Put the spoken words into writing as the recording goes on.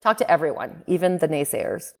Talk to everyone, even the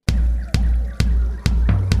naysayers.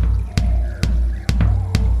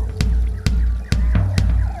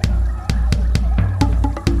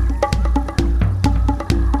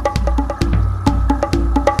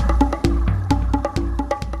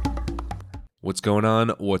 What's going on?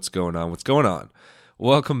 What's going on? What's going on?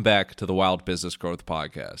 Welcome back to the Wild Business Growth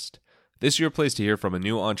Podcast. This is your place to hear from a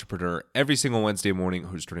new entrepreneur every single Wednesday morning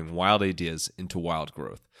who's turning wild ideas into wild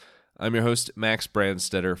growth. I'm your host, Max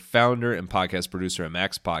Brandstetter, founder and podcast producer at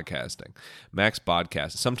Max Podcasting. Max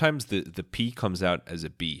Podcast. Sometimes the P comes out as a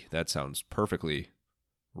B. That sounds perfectly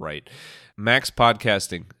right.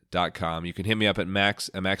 MaxPodcasting.com. You can hit me up at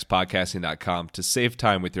maxpodcasting.com to save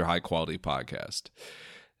time with your high-quality podcast.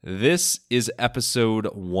 This is episode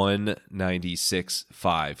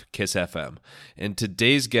 196.5, Kiss FM, and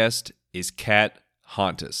today's guest is Kat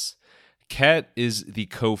Hantas. Kat is the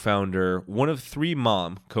co-founder, one of three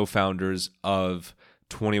co-founders of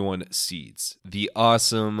 21Seeds, the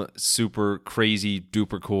awesome, super crazy,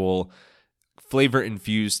 duper cool,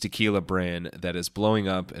 flavor-infused tequila brand that is blowing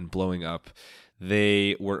up and blowing up.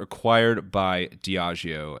 They were acquired by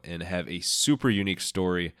Diageo and have a super unique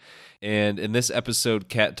story. And in this episode,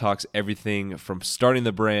 Kat talks everything from starting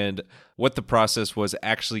the brand, what the process was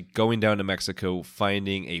actually going down to Mexico,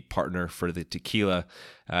 finding a partner for the tequila,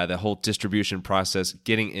 the whole distribution process,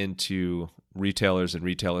 getting into retailers,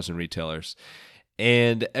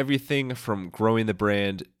 and everything from growing the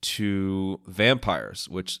brand to vampires,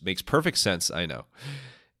 which makes perfect sense, I know.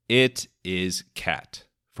 It is Kat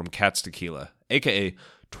from Kat's Tequila, aka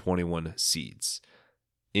 21Seeds.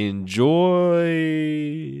 Enjoy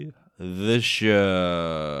the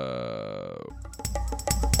show.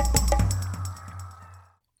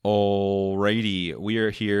 Alrighty, we are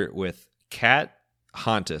here with Kat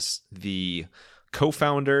Hantas, the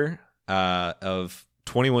co-founder of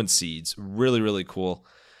 21Seeds. Really, really cool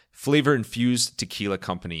flavor-infused tequila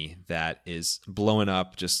company that is blowing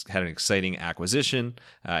up, just had an exciting acquisition.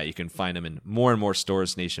 You can find them in more and more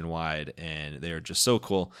stores nationwide, and they're just so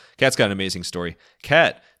cool. Kat's got an amazing story.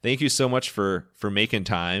 Kat, thank you so much for making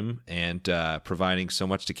time and providing so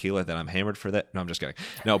much tequila that I'm hammered for that. No, I'm just kidding.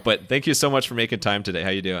 No, but thank you so much for making time today. How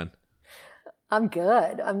you doing? I'm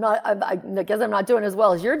good. I guess I'm not doing as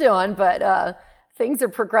well as you're doing, but things are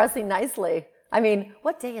progressing nicely. I mean,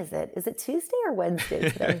 what day is it? Is it Tuesday or Wednesday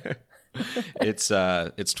today? It's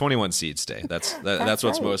 21Seeds Day. That's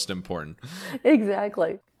what's right. Most important.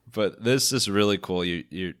 Exactly. But this is really cool.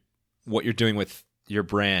 You what you're doing with your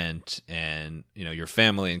brand and your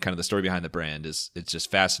family and kind of the story behind the brand it's just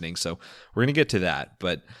fascinating. So we're gonna get to that.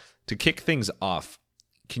 But to kick things off,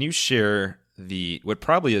 can you share what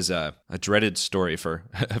probably is a dreaded story for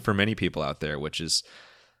many people out there, which is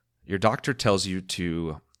your doctor tells you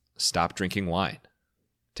to stop drinking wine.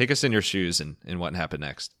 Take us in your shoes and what happened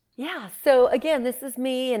next. Yeah. So again, this is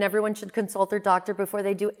me, and everyone should consult their doctor before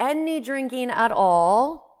they do any drinking at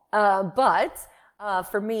all. But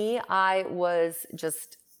for me, I was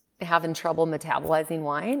just having trouble metabolizing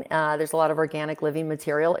wine. There's a lot of organic living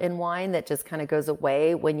material in wine that just kind of goes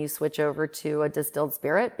away when you switch over to a distilled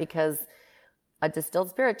spirit, because a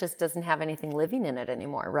distilled spirit just doesn't have anything living in it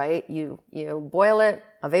anymore, right? You boil it,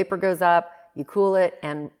 a vapor goes up, you cool it,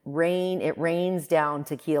 and it rains down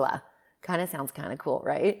tequila. Kind of sounds kind of cool,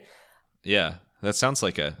 right? Yeah, that sounds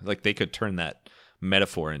like they could turn that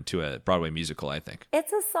metaphor into a Broadway musical, I think.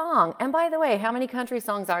 It's a song. And by the way, how many country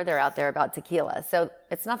songs are there out there about tequila? So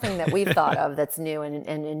it's nothing that we've thought of that's new and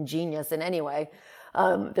ingenious in any way.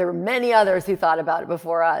 There were many others who thought about it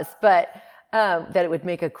before us, but that it would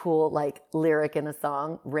make a cool lyric in a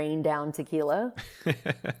song, rain down tequila.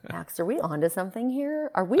 Max, are we onto something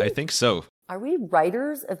here? I think so. Are we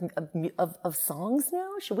writers of songs now?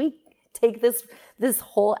 Should we take this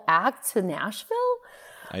whole act to Nashville?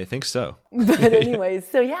 I think so. But anyways,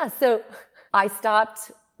 so I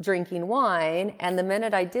stopped drinking wine, and the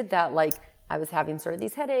minute I did that, I was having sort of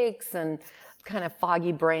these headaches and kind of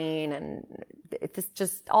foggy brain, and it's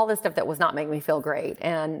just all this stuff that was not making me feel great.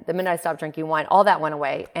 And the minute I stopped drinking wine, all that went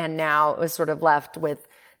away, and now it was sort of left with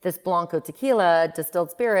this Blanco tequila,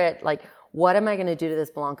 distilled spirit, what am I going to do to this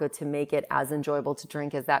Blanco to make it as enjoyable to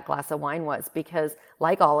drink as that glass of wine was? Because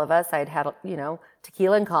like all of us, I'd had,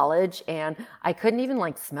 tequila in college, and I couldn't even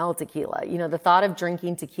smell tequila. The thought of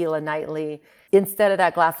drinking tequila nightly instead of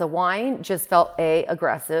that glass of wine just felt A,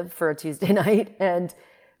 aggressive for a Tuesday night, and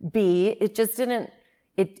B, it just didn't,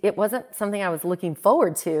 it wasn't something I was looking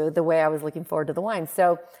forward to the way I was looking forward to the wine.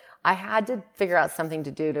 So I had to figure out something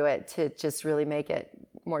to do to it to just really make it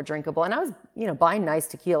more drinkable. And I was, buying nice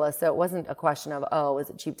tequila, so it wasn't a question of,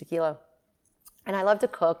 is it cheap tequila? And I love to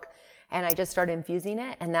cook, and I just started infusing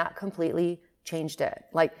it, and that completely changed it.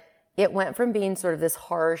 Like, it went from being sort of this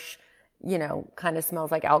harsh, kind of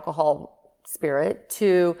smells like alcohol spirit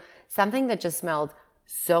to something that just smelled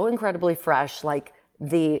so incredibly fresh, like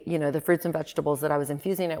the fruits and vegetables that I was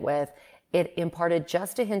infusing it with. It imparted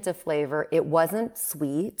just a hint of flavor. It wasn't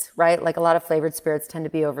sweet, right? Like, a lot of flavored spirits tend to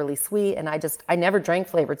be overly sweet. And I never drank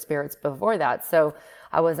flavored spirits before that. So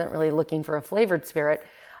I wasn't really looking for a flavored spirit.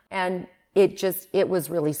 And it was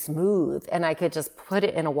really smooth. And I could just put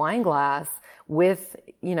it in a wine glass with,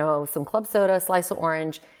 some club soda, a slice of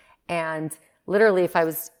orange. And literally,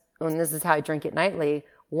 and this is how I drink it nightly,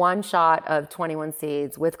 one shot of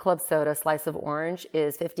 21Seeds with club soda, slice of orange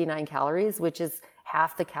is 59 calories, which is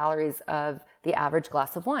half the calories of the average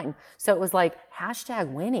glass of wine. So it was like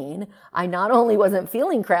 #winning. I not only wasn't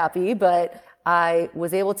feeling crappy, but I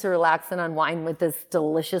was able to relax and unwind with this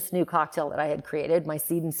delicious new cocktail that I had created. My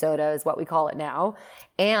seed and soda is what we call it now.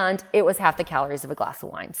 And it was half the calories of a glass of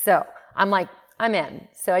wine. So I'm like, I'm in.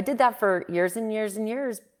 So I did that for years and years and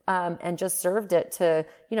years. And just served it to,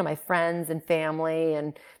 my friends and family,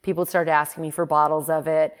 and people started asking me for bottles of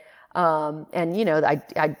it.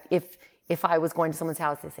 If I was going to someone's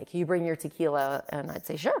house, they'd say, "Can you bring your tequila?" And I'd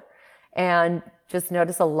say, "Sure." And just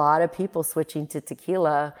notice a lot of people switching to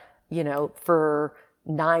tequila, for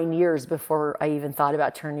 9 years before I even thought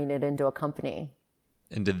about turning it into a company.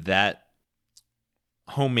 And did that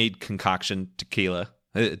homemade concoction tequila,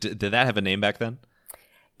 did that have a name back then?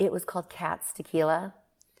 It was called Cat's Tequila.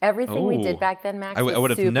 Everything we did back then, Max, I would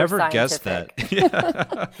have never guessed that.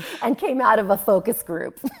 Yeah. And came out of a focus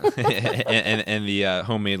group. and the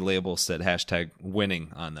homemade label said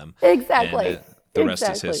 #winning on them. Exactly. And, the rest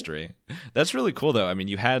is history. That's really cool, though. I mean,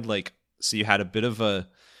 you had a bit of a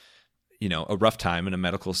rough time and a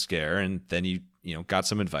medical scare, and then you got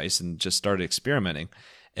some advice and just started experimenting.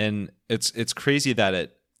 And it's crazy that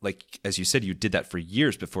as you said, you did that for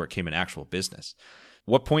years before it became an actual business.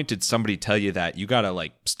 What point did somebody tell you that you got to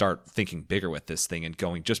start thinking bigger with this thing and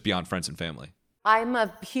going just beyond friends and family? I'm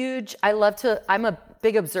a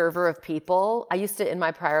big observer of people. In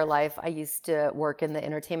my prior life, I used to work in the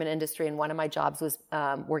entertainment industry, and one of my jobs was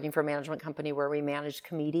working for a management company where we managed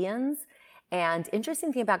comedians. And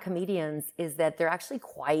interesting thing about comedians is that they're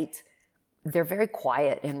very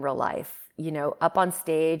quiet in real life. Up on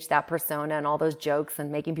stage, that persona and all those jokes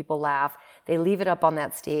and making people laugh, they leave it up on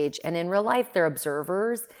that stage. And in real life, they're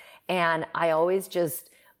observers. And I always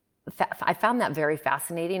I found that very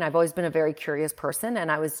fascinating. I've always been a very curious person,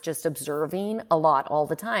 and I was just observing a lot all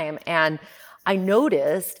the time. And I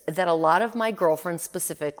noticed that a lot of my girlfriends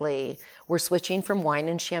specifically were switching from wine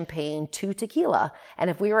and champagne to tequila. And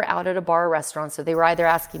if we were out at a bar or restaurant, so they were either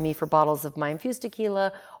asking me for bottles of my infused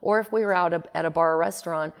tequila, or if we were out at a bar or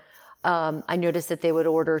restaurant, I noticed that they would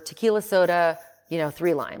order tequila soda,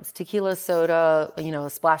 3 limes, tequila soda, a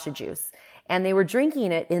splash of juice. And they were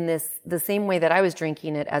drinking it in the same way that I was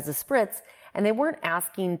drinking it, as a spritz. And they weren't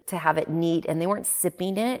asking to have it neat, and they weren't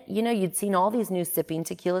sipping it. You'd seen all these new sipping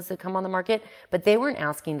tequilas that come on the market, but they weren't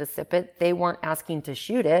asking to sip it. They weren't asking to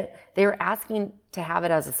shoot it. They were asking to have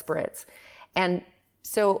it as a spritz. And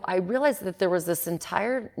so I realized that there was this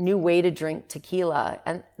entire new way to drink tequila.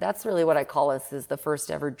 And that's really what I call this, is the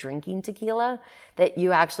first ever drinking tequila, that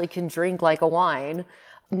you actually can drink like a wine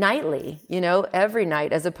nightly, every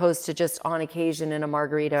night, as opposed to just on occasion in a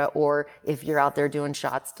margarita, or if you're out there doing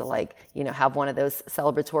shots to have one of those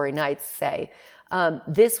celebratory nights, say.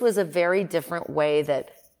 This was a very different way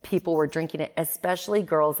that people were drinking it, especially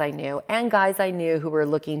girls I knew and guys I knew who were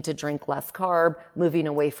looking to drink less carb, moving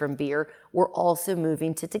away from beer, were also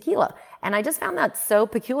moving to tequila. And I just found that so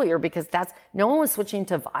peculiar, because no one was switching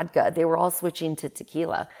to vodka. They were all switching to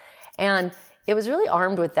tequila. And it was really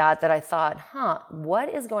armed with that I thought,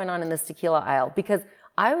 what is going on in this tequila aisle? Because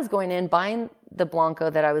I was going in, buying the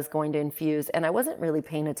Blanco that I was going to infuse, and I wasn't really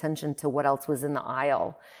paying attention to what else was in the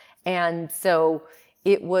aisle. And so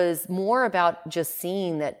it was more about just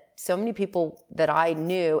seeing that so many people that I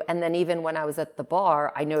knew, and then even when I was at the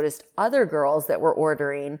bar, I noticed other girls that were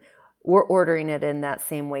ordering it in that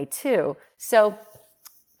same way too. So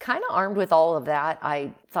kind of armed with all of that,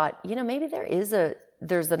 I thought, maybe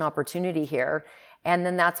there's an opportunity here. And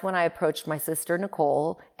then that's when I approached my sister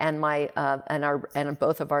Nicole and and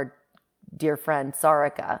both of our dear friend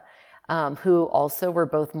Sarika, who also were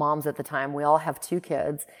both moms at the time. We all have 2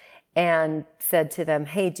 kids, and said to them,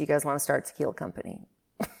 "Hey, do you guys want to start a tequila company?"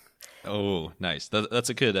 Oh, nice. That's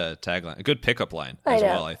a good tagline, a good pickup line as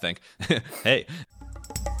well, I think. Hey.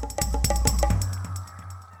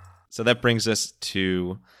 So that brings us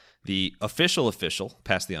to the official,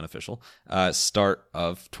 past the unofficial, start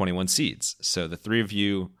of 21Seeds. So the 3 of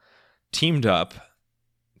you teamed up,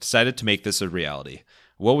 decided to make this a reality.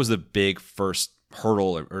 What was the big first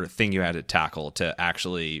hurdle or thing you had to tackle to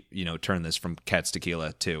actually, turn this from Cat's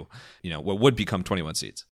Tequila to, what would become 21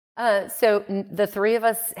 Seeds? So the three of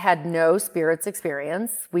us had no spirits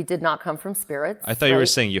experience. We did not come from spirits. I thought you were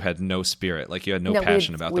saying you had no spirit, like you had no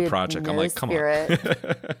passion about the project. I'm like, come on.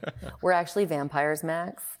 We're actually vampires,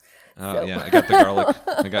 Max. Oh, so. Yeah. I got the garlic.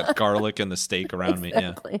 I got garlic and the steak around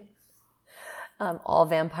exactly. me. Yeah. All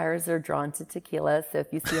vampires are drawn to tequila. So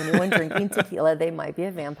if you see anyone drinking tequila, they might be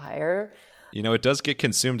a vampire. It does get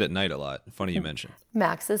consumed at night a lot. Funny you mention.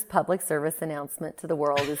 Max's public service announcement to the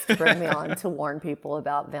world is to bring me on to warn people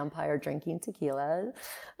about vampire drinking tequila.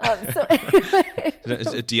 So anyway.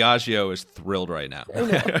 Diageo is thrilled right now.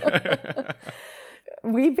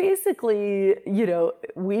 We basically,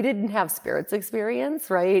 we didn't have spirits experience,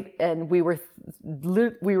 right? And we were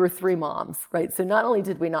three moms, right? So not only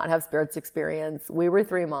did we not have spirits experience, we were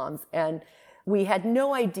three moms, and we had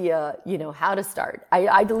no idea, how to start.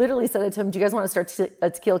 I literally said it to them, do you guys want to start a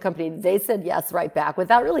tequila company? They said yes right back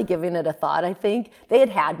without really giving it a thought, I think. They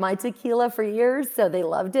had my tequila for years, so they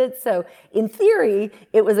loved it. So in theory,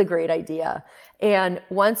 it was a great idea. And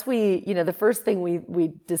once the first thing we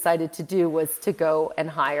decided to do was to go and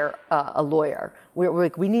hire a lawyer. We're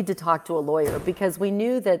like, we need to talk to a lawyer because we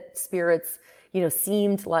knew that spirits,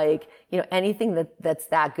 seemed like, anything that's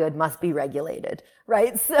that good must be regulated,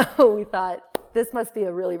 right? So we thought, this must be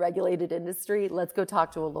a really regulated industry. Let's go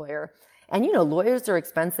talk to a lawyer. And, lawyers are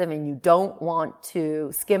expensive and you don't want to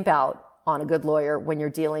skimp out on a good lawyer when you're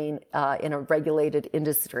dealing in a regulated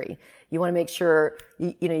industry. You want to make sure,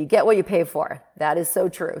 you get what you pay for. That is so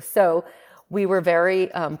true. So we were very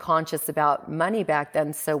conscious about money back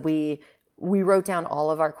then. So we wrote down all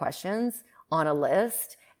of our questions on a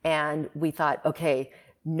list and we thought, okay,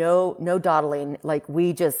 no dawdling. Like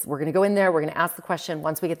we're going to go in there. We're going to ask the question.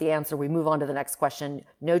 Once we get the answer, we move on to the next question.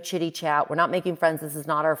 No chitty chat. We're not making friends. This is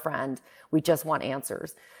not our friend. We just want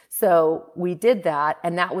answers. So we did that.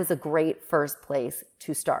 And that was a great first place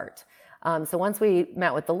to start. So once we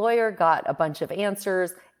met with the lawyer, got a bunch of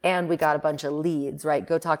answers and we got a bunch of leads, right?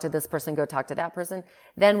 Go talk to this person, go talk to that person.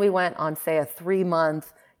 Then we went on, say, a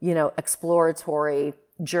 3-month, exploratory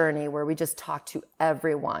journey where we just talked to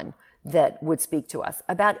everyone that would speak to us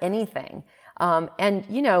about anything. And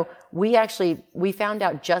we found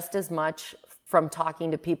out just as much from talking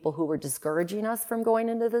to people who were discouraging us from going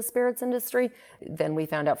into the spirits industry than we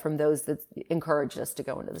found out from those that encouraged us to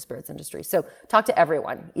go into the spirits industry. So talk to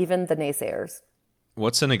everyone, even the naysayers.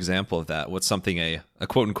 What's an example of that? What's something a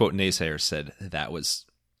quote unquote naysayer said that was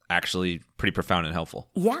actually pretty profound and helpful?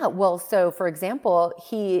 Yeah. Well, so for example,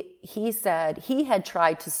 he said he had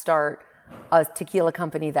tried to start a tequila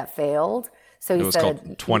company that failed. So he said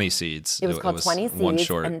called 20 Seeds. It was called 20 Seeds. One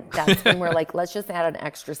short. And that's when we're like, let's just add an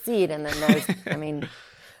extra seed. And then there's,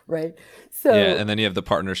 right? So yeah, and then you have the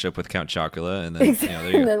partnership with Count Chocula, and then exactly, there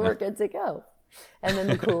you go. And then we're good to go. And then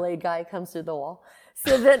the Kool-Aid guy comes through the wall.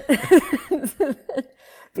 So then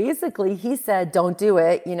basically he said, don't do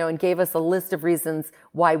it, and gave us a list of reasons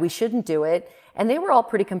why we shouldn't do it. And they were all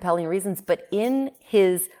pretty compelling reasons, but in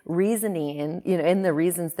his reasoning, in the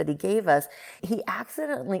reasons that he gave us, he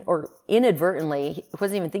accidentally or inadvertently, he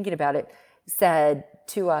wasn't even thinking about it, said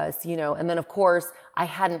to us, and then of course I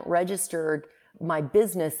hadn't registered my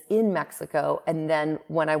business in Mexico. And then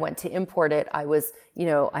when I went to import it, I was,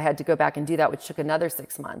 I had to go back and do that, which took another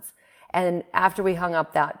 6 months. And after we hung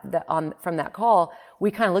up from that call,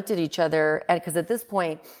 we kind of looked at each other, and because at this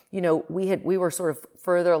point, we were sort of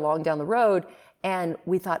further along down the road, and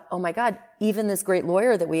we thought, oh my God, even this great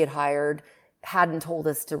lawyer that we had hired hadn't told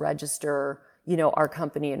us to register, our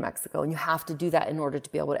company in Mexico, and you have to do that in order to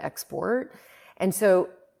be able to export. And so,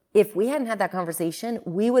 if we hadn't had that conversation,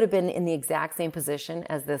 we would have been in the exact same position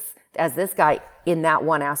as this guy in that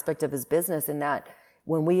one aspect of his business, in that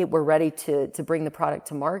when we were ready to bring the product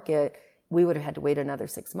to market, we would have had to wait another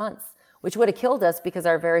 6 months, which would have killed us because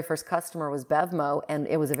our very first customer was Bevmo and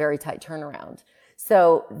it was a very tight turnaround.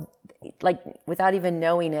 So without even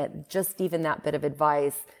knowing it, just even that bit of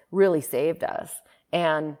advice really saved us.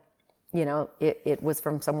 And, it was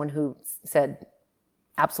from someone who said,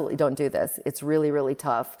 absolutely don't do this. It's really, really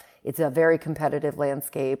tough. It's a very competitive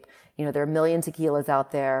landscape. There are a million tequilas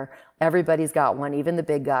out there. Everybody's got one, even the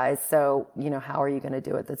big guys. So, how are you going to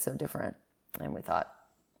do it that's so different? And we thought,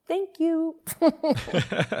 thank you.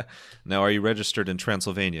 Now, are you registered in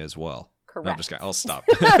Transylvania as well? Correct. No, I'm just kidding. I'll stop.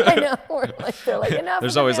 I know. They're like, enough.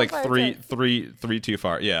 There's always like three too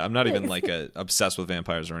far. Yeah, I'm not even obsessed with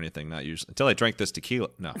vampires or anything. Not usually until I drank this tequila.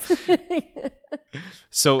 No.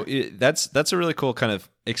 So that's a really cool kind of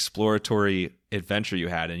exploratory adventure you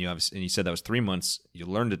had, and you said that was 3 months. You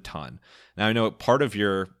learned a ton. Now I know part of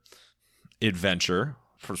your adventure,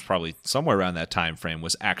 was probably somewhere around that time frame,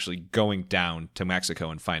 was actually going down to Mexico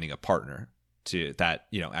and finding a partner to that,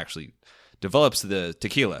 actually develops the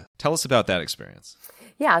tequila. Tell us about that experience.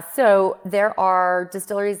 Yeah, so there are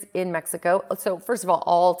distilleries in Mexico. So first of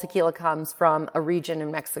all tequila comes from a region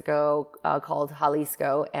in Mexico called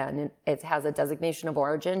Jalisco, and it has a designation of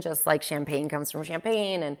origin, just like champagne comes from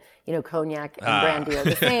Champagne, and cognac and brandy are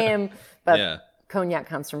the same, but cognac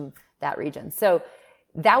comes from that region. So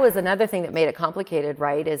that was another thing that made it complicated,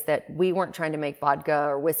 right? Is that we weren't trying to make vodka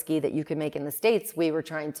or whiskey that you could make in the States. We were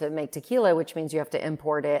trying to make tequila, which means you have to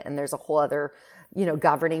import it, and there's a whole other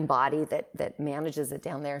governing body that manages it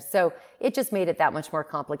down there. So it just made it that much more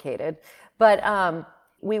complicated. But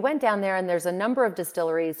we went down there, and there's a number of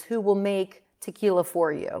distilleries who will make tequila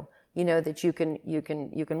for you. That you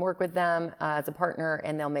can work with them as a partner,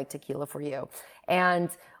 and they'll make tequila for you. And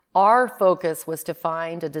our focus was to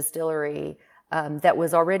find a distillery that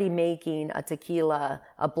was already making a tequila,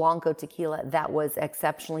 a Blanco tequila that was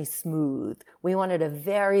exceptionally smooth. We wanted a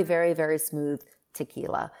very, very, very smooth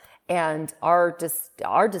tequila. And our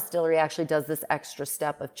distillery actually does this extra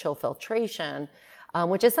step of chill filtration,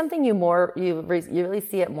 which is something you really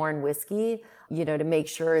see it more in whiskey, to make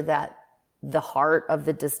sure that the heart of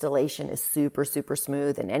the distillation is super, super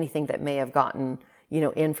smooth, and anything that may have gotten,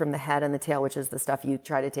 in from the head and the tail, which is the stuff you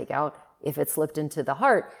try to take out, if it slipped into the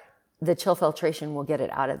heart, the chill filtration will get it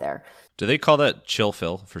out of there. Do they call that chill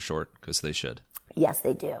fill for short? Because they should. Yes,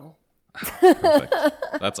 they do. Perfect.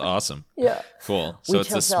 That's awesome. Yeah. Cool. So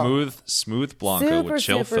it's a smooth Blanco with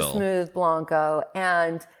chill fill. Super smooth Blanco.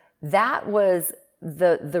 And that was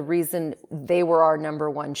the reason they were our number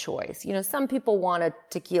one choice. Some people want a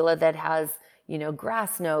tequila that has,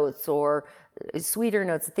 grass notes or sweeter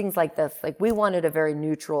notes, things like this. Like, we wanted a very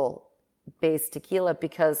neutral based tequila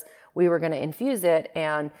because we were going to infuse it,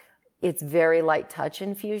 and it's very light touch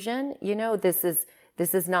infusion. This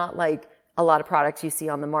is not like a lot of products you see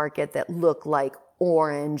on the market that look like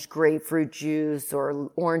orange, grapefruit juice, or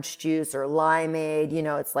orange juice, or limeade.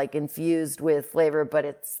 It's like infused with flavor, but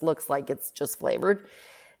it looks like it's just flavored.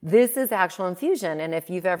 This is actual infusion. And if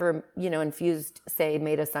you've ever, infused, say,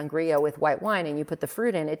 made a sangria with white wine and you put the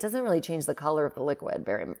fruit in, it doesn't really change the color of the liquid.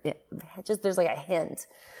 There's like a hint.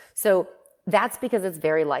 So that's because it's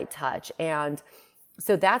very light touch. And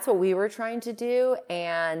so that's what we were trying to do.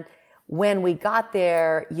 And when we got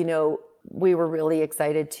there, we were really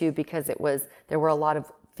excited too, because there were a lot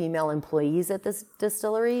of female employees at this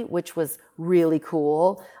distillery, which was really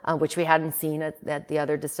cool, which we hadn't seen at the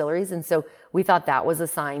other distilleries. And so we thought that was a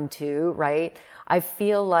sign too, right? I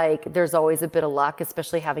feel like there's always a bit of luck,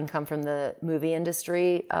 especially having come from the movie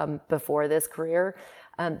industry before this career.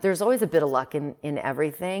 There's always a bit of luck in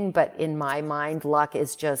everything, but in my mind, luck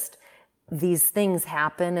is just these things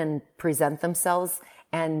happen and present themselves,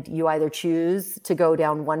 and you either choose to go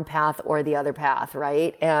down one path or the other path,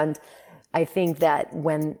 right? And I think that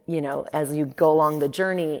when, as you go along the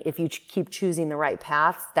journey, if you keep choosing the right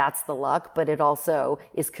path, that's the luck, but it also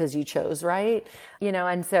is because you chose right,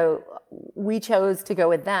 and so we chose to go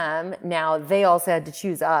with them. Now they also had to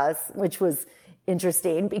choose us, which was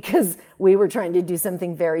interesting because we were trying to do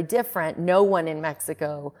something very different. No one in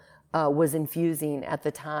Mexico was infusing at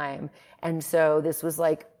the time. And so this was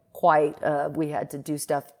like we had to do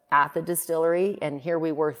stuff at the distillery. And here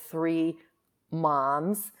we were, 3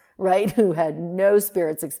 moms, right, who had no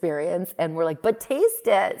spirits experience. And we're like, but taste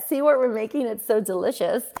it. See what we're making. It's so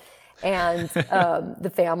delicious. And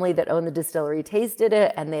the family that owned the distillery tasted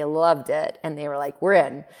it, and they loved it. And they were like, we're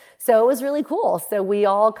in. So it was really cool. So we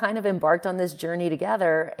all kind of embarked on this journey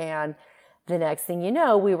together. And the next thing you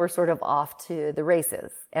know, we were sort of off to the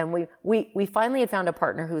races. And we finally had found a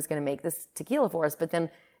partner who was going to make this tequila for us. But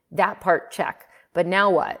then that part, check. But now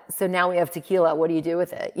what? So now we have tequila. What do you do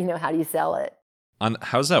with it? How do you sell it?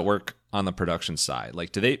 How does that work on the production side?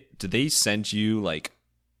 Like, do they send you like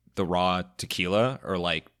the raw tequila, or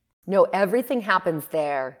like? No, everything happens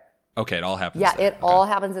there. Okay, it all happens. Yeah, there. It all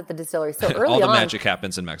happens at the distillery. So early all the on, magic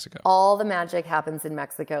happens in Mexico. All the magic happens in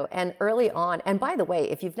Mexico. And early on, and by the way,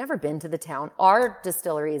 if you've never been to the town, our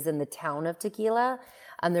distillery is in the town of Tequila.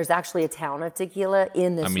 And there's actually a town of tequila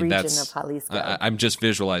in this region of Jalisco. I'm just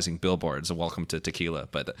visualizing billboards and welcome to tequila,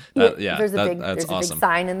 but there's a awesome. big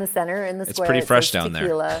sign in the center in the square. It's pretty fresh down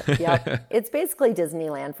tequila. There. Yep. It's basically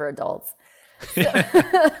Disneyland for adults.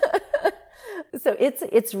 So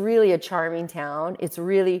it's really a charming town. It's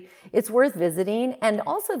worth visiting. And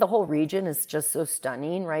also the whole region is just so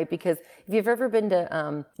stunning, right? Because if you've ever been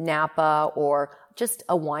to Napa, or just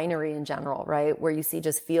a winery in general, right, where you see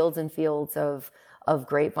just fields and fields of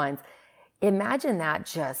grapevines, imagine that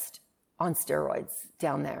just on steroids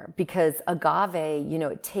down there, because agave, you know,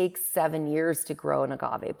 it takes 7 years to grow an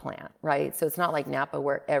agave plant, right? So it's not like Napa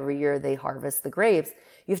where every year they harvest the grapes.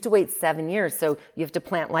 You have to wait 7 years. So you have to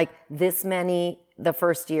plant like this many the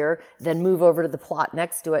first year, then move over to the plot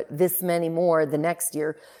next to it, this many more the next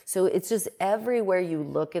year. So it's just everywhere you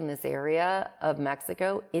look in this area of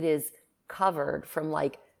Mexico, it is covered from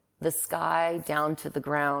like the sky down to the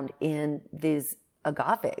ground in these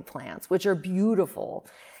agave plants, which are beautiful.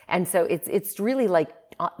 And so it's really like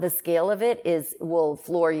the scale of it will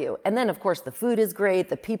floor you. And then of course the food is great.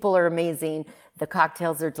 The people are amazing. The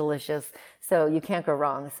cocktails are delicious. So you can't go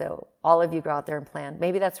wrong. So all of you go out there and plan.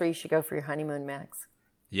 Maybe that's where you should go for your honeymoon, Max.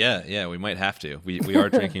 Yeah, we might have to. We are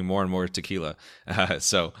drinking more and more tequila,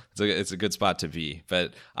 so it's a good spot to be.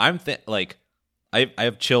 But I'm like, I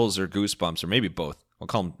have chills or goosebumps or maybe both. We'll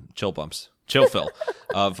call them chill bumps, chill fill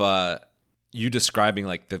of you describing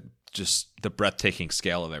like the breathtaking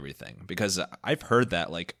scale of everything, because I've heard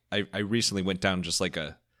that. Like I recently went down just like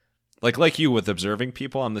you with observing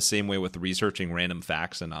people. I'm the same way with researching random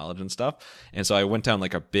facts and knowledge and stuff. And so I went down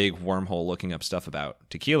like a big wormhole looking up stuff about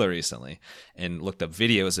tequila recently and looked up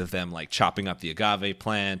videos of them like chopping up the agave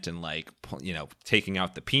plant and like, you know, taking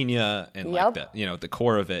out the piña and like the, you know, the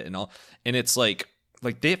core of it and all. And it's like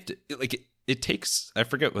they have to, like it takes, I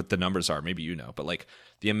forget what the numbers are, maybe you know, but like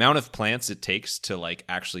the amount of plants it takes to like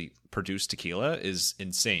actually produce tequila is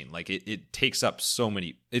insane. Like it takes up so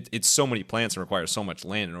many, it's so many plants and requires so much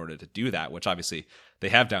land in order to do that, which obviously they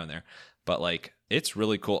have down there. But like, it's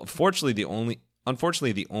really cool. Unfortunately, the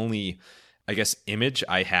only, I guess, image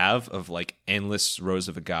I have of like endless rows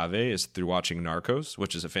of agave is through watching Narcos,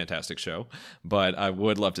 which is a fantastic show. But I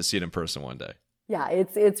would love to see it in person one day. Yeah,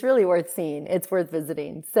 it's really worth seeing. It's worth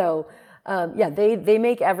visiting. So they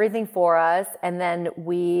make everything for us, and then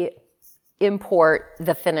we import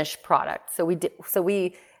the finished product. So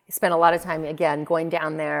we spent a lot of time again going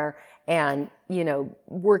down there and, you know,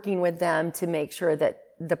 working with them to make sure that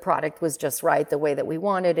the product was just right, the way that we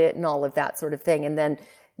wanted it and all of that sort of thing. And then,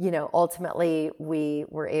 you know, ultimately we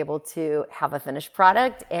were able to have a finished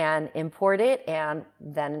product and import it, and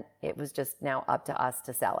then it was just now up to us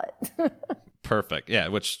to sell it. Perfect. Yeah,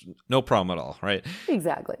 which no problem at all, right?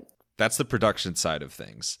 Exactly. That's the production side of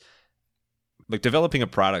things. Like developing a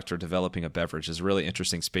product or developing a beverage is a really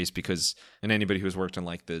interesting space, because, and anybody who's worked in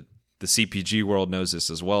like the CPG world knows this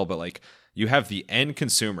as well, but like you have the end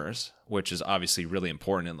consumers, which is obviously really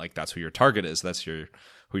important, and like that's who your target is, that's who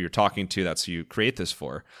you're talking to, that's who you create this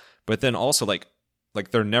for. But then also like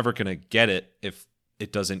they're never going to get it if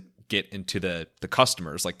it doesn't get into the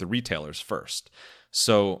customers, like the retailers first.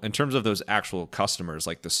 So in terms of those actual customers,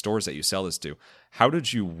 like the stores that you sell this to, how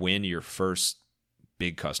did you win your first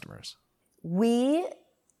big customers? We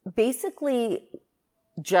basically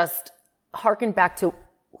just harken back to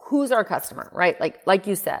who's our customer, right? Like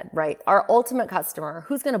you said, right? Our ultimate customer,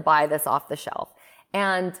 who's going to buy this off the shelf?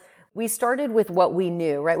 And we started with what we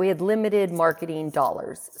knew, right? We had limited marketing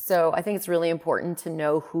dollars. So I think it's really important to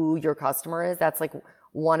know who your customer is. That's like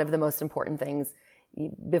one of the most important things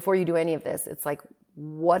before you do any of this. It's like,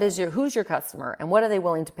 who's your customer, and what are they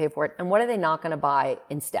willing to pay for it, and what are they not going to buy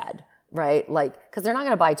instead? Right? Like, cause they're not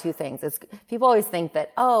going to buy two things. People always think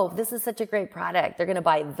that, oh, this is such a great product, they're going to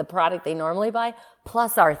buy the product they normally buy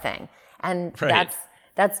plus our thing. And right.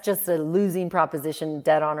 That's just a losing proposition,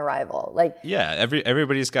 dead on arrival. Like, yeah,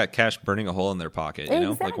 everybody's got cash burning a hole in their pocket, you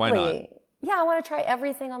know? Like, why not? Yeah, I want to try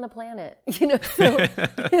everything on the planet, you know? So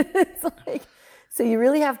it's like, so you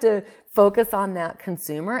really have to focus on that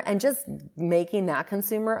consumer and just making that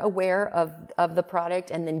consumer aware of the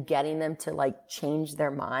product, and then getting them to like change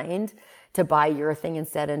their mind to buy your thing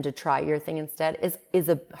instead and to try your thing instead is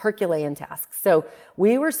a Herculean task. So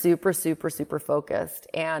we were super, super, super focused.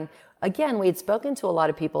 And again, we had spoken to a lot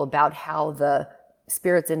of people about how the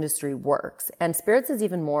spirits industry works. And spirits is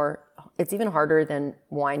it's even harder than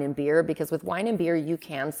wine and beer, because with wine and beer, you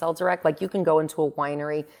can sell direct. Like you can go into a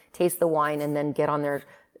winery, taste the wine, and then get on their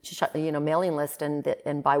mailing list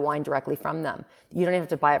and buy wine directly from them. You don't have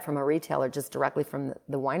to buy it from a retailer, just directly from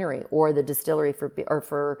the winery or the distillery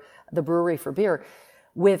for the brewery for beer.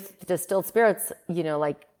 With distilled spirits, you know,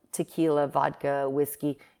 like tequila, vodka,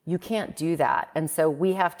 whiskey, you can't do that. And so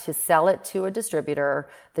we have to sell it to a distributor.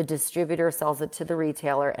 The distributor sells it to the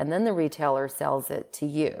retailer, and then the retailer sells it to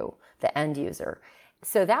you, the end user.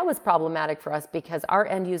 So that was problematic for us, because our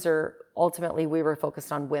end user, ultimately, we were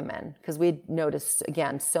focused on women, because we'd noticed,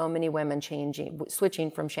 again, so many women switching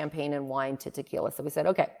from champagne and wine to tequila. So we said,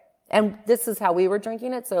 okay. And this is how we were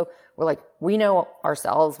drinking it. So we're like, we know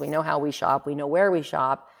ourselves. We know how we shop. We know where we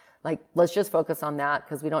shop. Like, let's just focus on that,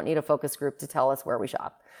 because we don't need a focus group to tell us where we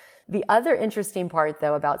shop. The other interesting part,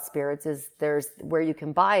 though, about spirits is there's where you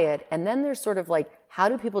can buy it. And then there's sort of like, how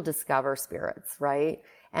do people discover spirits, right?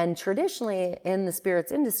 And traditionally in the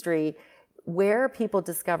spirits industry, where people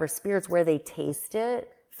discover spirits, where they taste it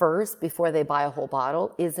first before they buy a whole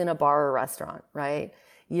bottle, is in a bar or restaurant, right?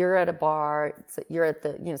 You're at a bar, you're at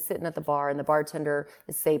the, sitting at the bar, and the bartender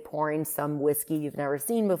is, say, pouring some whiskey you've never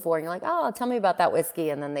seen before. And you're like, oh, tell me about that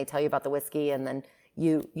whiskey. And then they tell you about the whiskey. And then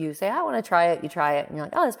you say, I want to try it. You try it. And you're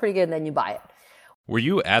like, oh, that's pretty good. And then you buy it. Were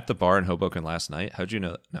you at the bar in Hoboken last night? How'd you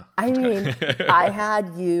know that? No. I mean, I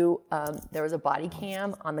had you, there was a body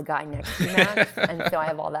cam on the guy next to Max. And so I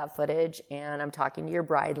have all that footage, and I'm talking to your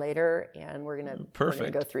bride later, and we're going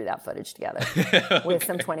to go through that footage together with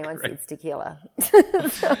some 21Seeds tequila.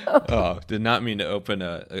 Oh, did not mean to open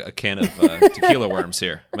a can of tequila worms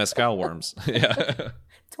here. Mezcal worms. Yeah.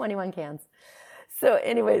 21 cans. So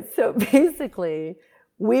anyway, so basically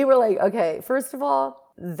we were like, okay, first of all,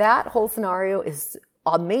 that whole scenario is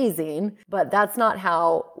amazing, but that's not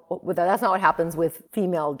what happens with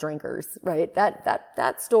female drinkers, right?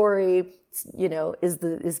 That story,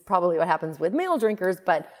 is probably what happens with male drinkers,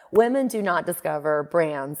 but women do not discover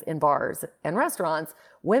brands in bars and restaurants.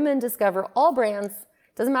 Women discover all brands,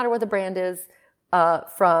 doesn't matter what the brand is,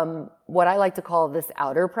 from what I like to call this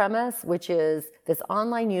outer premise, which is this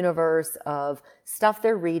online universe of stuff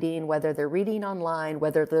they're reading, whether they're reading online,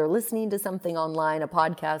 whether they're listening to something online, a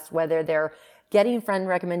podcast, whether they're getting friend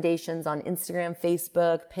recommendations on Instagram,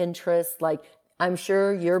 Facebook, Pinterest. Like, I'm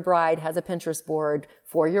sure your bride has a Pinterest board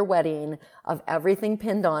for your wedding of everything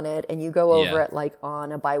pinned on it, and you go over it like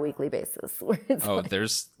on a bi-weekly basis.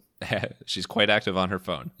 She's quite active on her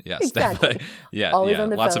phone. Yes, exactly. Yeah, Always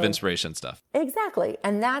on the lots phone. of inspiration stuff. Exactly.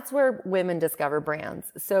 And that's where women discover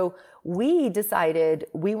brands. So we decided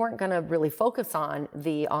we weren't going to really focus on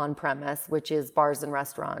the on-premise, which is bars and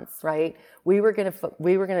restaurants, right? We were going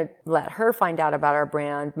to let her find out about our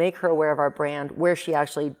brand, make her aware of our brand, where she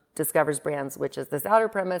actually discovers brands, which is this outer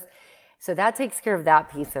premise. So that takes care of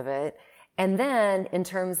that piece of it. And then in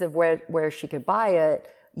terms of where she could buy it,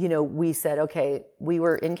 we said, okay, we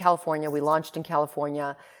were in California. We launched in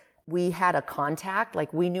California. We had a contact,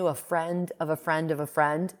 like we knew a friend of a friend of a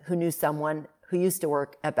friend who knew someone who used to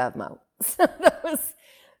work at Bevmo. So that was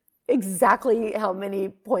exactly how many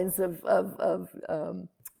points of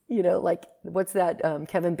like, what's that,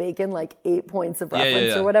 Kevin Bacon, like 8 points of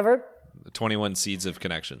reference or whatever. 21 seeds of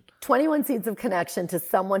connection. 21 seeds of connection to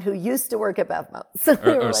someone who used to work at Bevmo.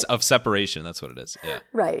 So of separation, that's what it is. Yeah.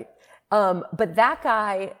 Right. But that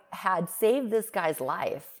guy had saved this guy's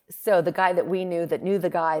life. So the guy that we knew that knew the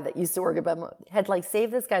guy that used to work at Bevmo had like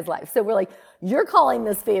saved this guy's life. So we're like, you're calling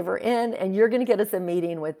this favor in and you're going to get us a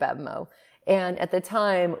meeting with Bevmo. And at the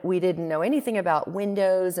time we didn't know anything about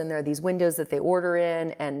windows, and there are these windows that they order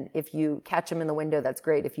in. And if you catch them in the window, that's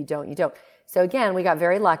great. If you don't, you don't. So again, we got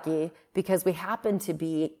very lucky because we happened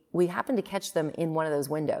to catch them in one of those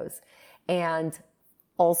windows. And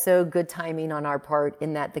also good timing on our part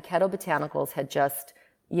in that the Keto Botanicals had just,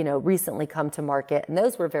 recently come to market, and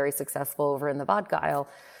those were very successful over in the vodka aisle.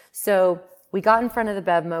 So we got in front of the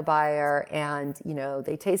Bevmo buyer, and,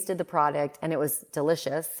 they tasted the product and it was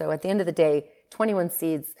delicious. So at the end of the day,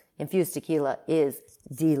 21Seeds infused tequila is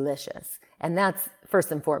delicious. And that's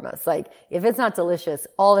first and foremost. Like, if it's not delicious,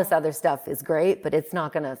 all this other stuff is great, but it's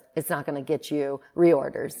not gonna get you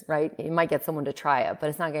reorders, right? You might get someone to try it, but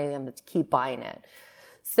it's not gonna get them to keep buying it.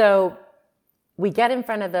 So we get in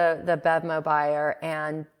front of the Bevmo buyer,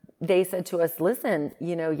 and they said to us, listen,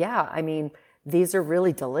 these are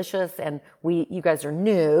really delicious, and you guys are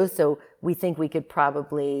new, so we think we could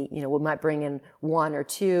probably, we might bring in 1 or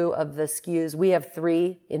 2 of the SKUs. We have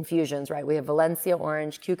 3 infusions, right? We have Valencia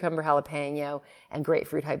orange, cucumber jalapeno, and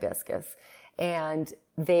grapefruit hibiscus. And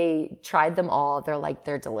they tried them all.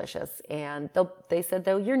 They're delicious. And they said,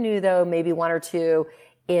 though, you're new though, maybe 1 or 2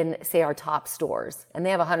 in, say, our top stores. And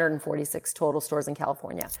they have 146 total stores in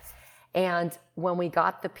California. And when we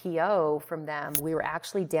got the PO from them, we were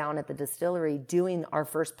actually down at the distillery doing our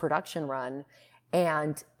first production run.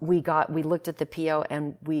 And we looked at the PO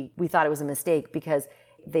and we thought it was a mistake because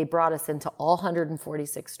they brought us into all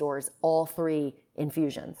 146 stores, all 3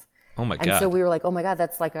 infusions. Oh my God. And so we were like, oh my God,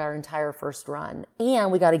 that's like our entire first run.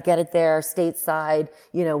 And we got to get it there stateside.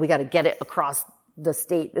 We got to get it across the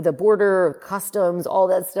state, the border, customs, all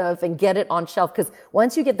that stuff, and get it on shelf. Because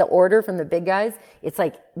once you get the order from the big guys, it's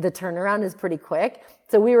like the turnaround is pretty quick.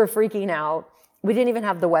 So we were freaking out. We didn't even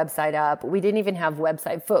have the website up. We didn't even have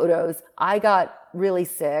website photos. I got really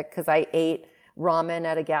sick because I ate ramen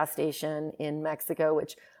at a gas station in Mexico,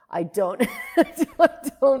 which I don't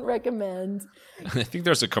recommend. I think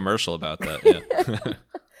there's a commercial about that. Yeah.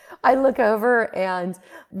 I look over and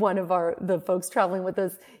one of the folks traveling with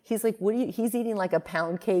us, he's like, he's eating like a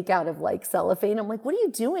pound cake out of like cellophane. I'm like, what are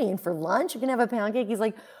you doing for lunch? You're going to have a pound cake? He's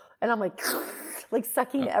like, and I'm like, like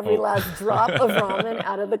sucking every last drop of ramen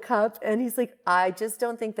out of the cup. And he's like, I just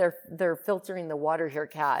don't think they're filtering the water here,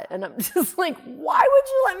 Kat. And I'm just like, why would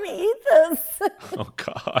you let me eat this? Oh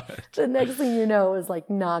God. The next thing you know, it was like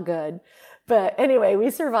not good. But anyway, we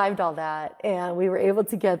survived all that and we were able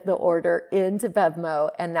to get the order into Bevmo,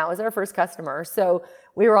 and that was our first customer. So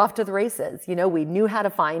we were off to the races. You know, we knew how to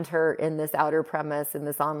find her in this outer premise, in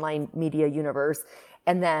this online media universe.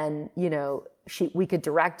 And then, you know, we could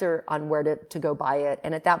direct her on where to go buy it.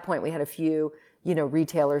 And at that point we had a few, you know,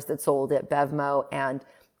 retailers that sold at Bevmo, and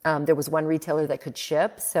there was one retailer that could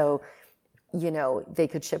ship. So, you know, they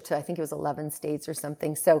could ship to, I think it was 11 states or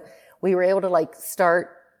something. So we were able to like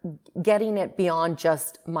start getting it beyond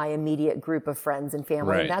just my immediate group of friends and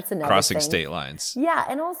family. Right. And that's another Crossing thing. state lines. Yeah.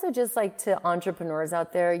 And also just like to entrepreneurs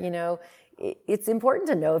out there, you know, it's important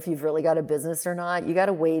to know if you've really got a business or not. You got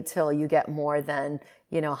to wait till you get more than,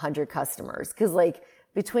 you know, 100 customers. Cause like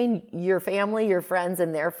between your family, your friends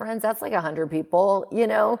and their friends, that's like 100 people, you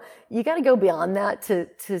know, you got to go beyond that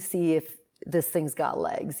to see if this thing's got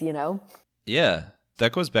legs, you know? Yeah.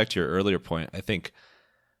 That goes back to your earlier point. I think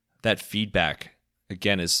that feedback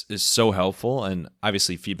again is so helpful, and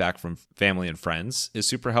obviously feedback from family and friends is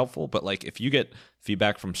super helpful, but like if you get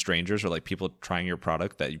feedback from strangers or like people trying your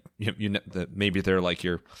product that that maybe they're like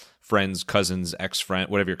your friends, cousins, ex-friend,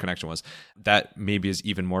 whatever your connection was, that maybe is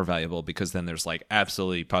even more valuable, because then there's like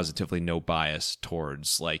absolutely positively no bias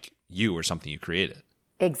towards like you or something you created.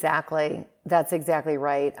 Exactly. That's exactly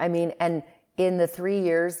right. I mean, and in the 3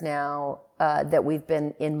 years now that we've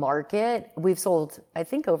been in market, we've sold, I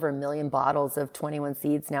think, over 1 million bottles of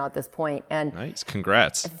 21Seeds now at this point. And nice.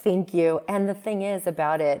 Congrats. Thank you. And the thing is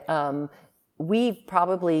about it, we've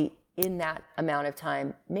probably in that amount of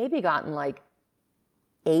time maybe gotten like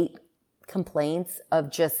 8 complaints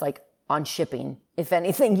of just like on shipping, if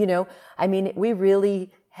anything, you know. I mean, we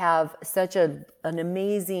really have such an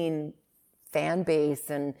amazing fan base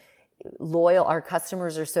and loyal. Our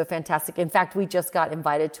customers are so fantastic. In fact, we just got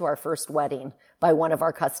invited to our first wedding by one of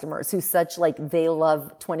our customers who's such like, they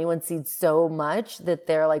love 21Seeds so much that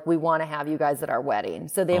they're like, we want to have you guys at our wedding.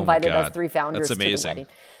 So they invited us 3 founders to the wedding.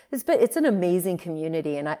 It's an amazing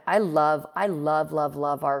community. And I love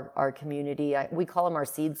our community. We call them our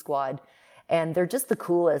seed squad, and they're just the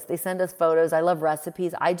coolest. They send us photos. I love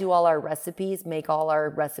recipes. I do all our recipes, make all our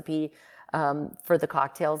recipe, for the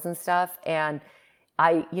cocktails and stuff. And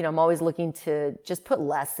I'm always looking to just put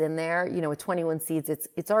less in there. You know, with 21Seeds,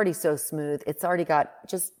 it's already so smooth. It's already got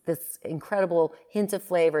just this incredible hint of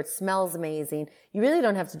flavor. It smells amazing. You really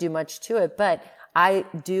don't have to do much to it, but I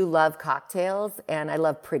do love cocktails, and I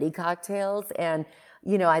love pretty cocktails. And,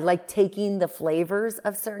 you know, I like taking the flavors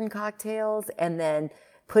of certain cocktails and then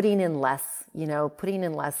putting in less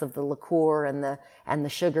of the liqueur and the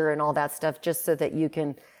sugar and all that stuff, just so that you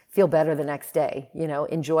can feel better the next day, you know,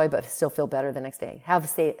 enjoy, but still feel better the next day.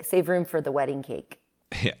 Save room for the wedding cake.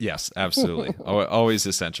 Yes, absolutely. Always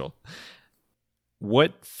essential.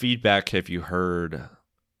 What feedback have you heard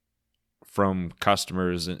from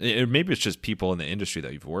customers, and maybe it's just people in the industry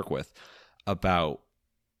that you've worked with, about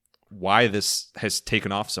why this has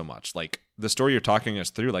taken off so much? Like the story you're talking us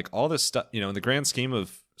through, like all this stuff, you know, in the grand scheme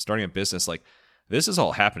of starting a business, like this is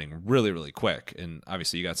all happening really, really quick. And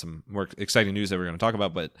obviously you got some more exciting news that we're going to talk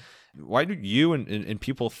about, but why do you and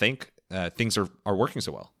people think things are working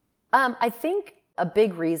so well? I think a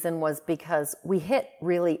big reason was because we hit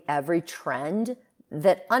really every trend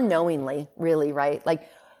that unknowingly, really, right? Like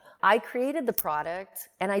I created the product,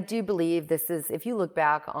 and I do believe this is, if you look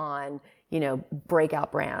back on, you know,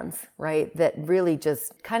 breakout brands, right? That really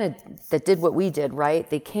just that did what we did, right?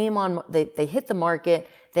 They came on, they hit the market,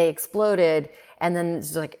 they exploded, and then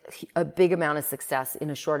there's like a big amount of success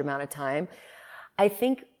in a short amount of time. I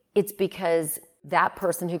think it's because that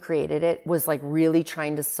person who created it was like really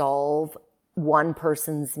trying to solve one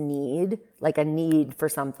person's need, like a need for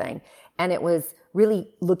something. And it was really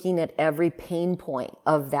looking at every pain point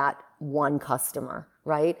of that one customer,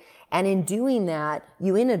 right? And in doing that,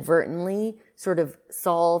 you inadvertently sort of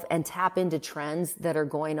solve and tap into trends that are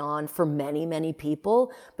going on for many, many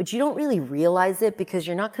people, but you don't really realize it because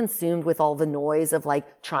you're not consumed with all the noise of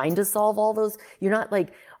like trying to solve all those. You're not like,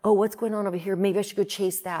 oh, what's going on over here? Maybe I should go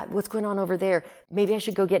chase that. What's going on over there? Maybe I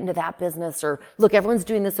should go get into that business, or look, everyone's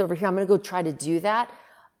doing this over here. I'm going to go try to do that.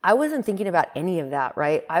 I wasn't thinking about any of that,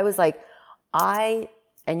 right? I was like,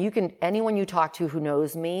 anyone you talk to who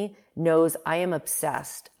knows me knows I am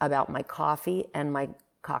obsessed about my coffee and my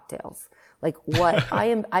cocktails. Like what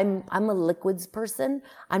I'm a liquids person.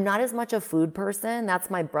 I'm not as much a food person. That's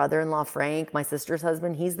my brother-in-law, Frank, my sister's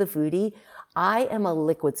husband. He's the foodie. I am a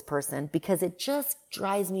liquids person because it just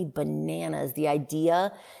drives me bananas. The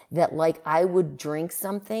idea that like I would drink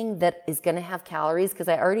something that is going to have calories, because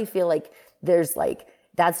I already feel like there's like,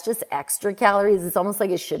 that's just extra calories. It's almost like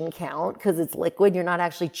it shouldn't count because it's liquid. You're not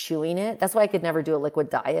actually chewing it. That's why I could never do a liquid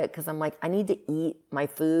diet, because I'm like, I need to eat my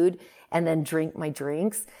food and then drink my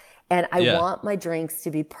drinks. And I want my drinks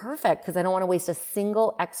to be perfect because I don't want to waste a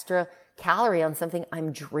single extra calorie on something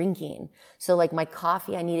I'm drinking. So like my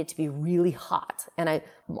coffee, I need it to be really hot. And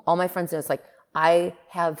all my friends know it's like, I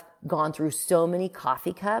have gone through so many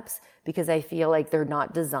coffee cups because I feel like they're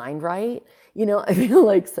not designed right. You know, I feel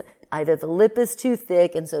like either the lip is too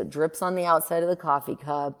thick and so it drips on the outside of the coffee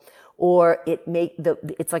cup, or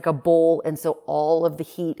it's like a bowl and so all of the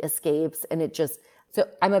heat escapes and so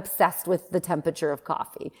I'm obsessed with the temperature of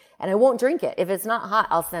coffee and I won't drink it. If it's not hot,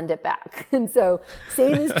 I'll send it back. And so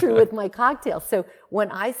same is true with my cocktail. So when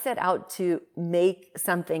I set out to make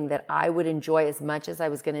something that I would enjoy as much as I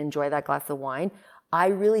was going to enjoy that glass of wine, I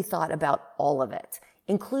really thought about all of it,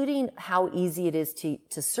 including how easy it is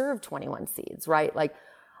to serve 21 Seeds, right? Like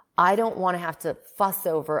I don't want to have to fuss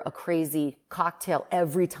over a crazy cocktail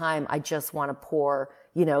every time I just want to pour,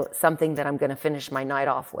 you know, something that I'm going to finish my night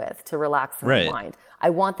off with to relax my mind. I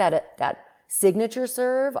want that signature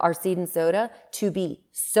serve, our seed and soda, to be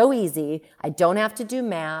so easy. I don't have to do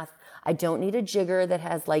math. I don't need a jigger that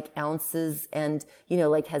has like ounces and, you know,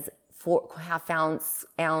 like has 4.5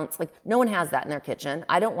 ounce. Like no one has that in their kitchen.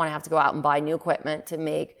 I don't want to have to go out and buy new equipment to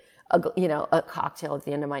make a cocktail at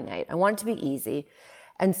the end of my night. I want it to be easy.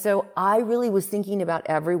 And so I really was thinking about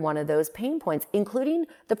every one of those pain points, including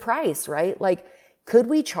the price, right? Like, could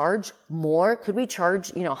we charge more? Could we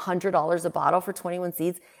charge, $100 a bottle for 21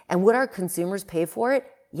 Seeds? And would our consumers pay for it?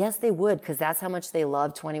 Yes, they would, because that's how much they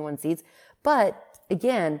love 21 Seeds. But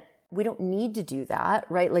again, we don't need to do that,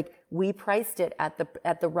 right? Like we priced it at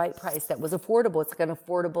the right price that was affordable. It's like an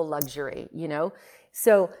affordable luxury,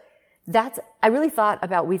 So I really thought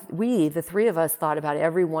about, the three of us thought about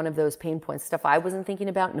every one of those pain points, stuff I wasn't thinking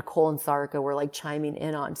about. Nicole and Sarika were like chiming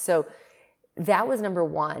in on. So that was number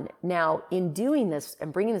one. Now, in doing this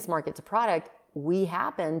and bringing this market to product, we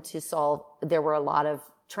happened to there were a lot of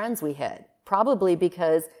trends we hit, probably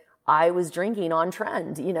because I was drinking on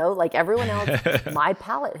trend, like everyone else, my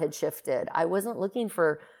palate had shifted. I wasn't looking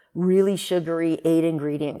for really sugary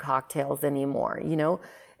 8-ingredient cocktails anymore,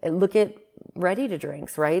 And look at ready to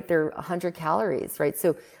drinks, right? They're 100 calories, right?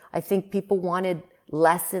 So I think people wanted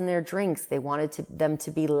less in their drinks. They wanted them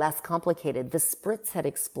to be less complicated. The spritz had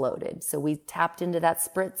exploded. So we tapped into that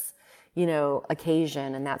spritz,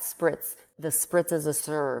 occasion, and the spritz as a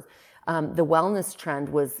serve. The wellness trend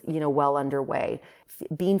was, well underway.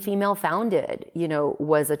 Being female founded,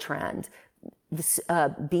 was a trend.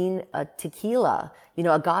 Being a tequila,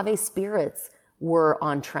 agave spirits were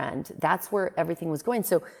on trend. That's where everything was going.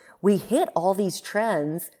 So we hit all these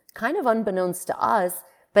trends kind of unbeknownst to us.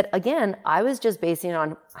 But again, I was just basing it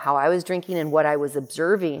on how I was drinking and what I was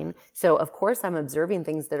observing. So of course I'm observing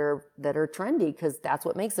things that are trendy, because that's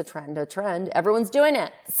what makes a trend a trend. Everyone's doing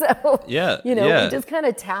it. So, we just kind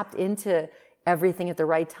of tapped into everything at the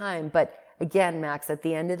right time. But again, Max, at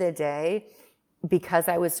the end of the day, because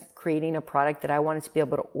I was creating a product that I wanted to be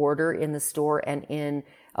able to order in the store and in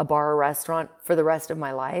a bar or restaurant for the rest of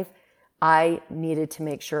my life, I needed to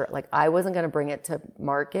make sure, like, I wasn't going to bring it to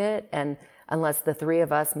market, and unless the three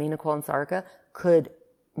of us, me, Nicole, and Sarika, could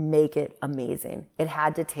make it amazing. It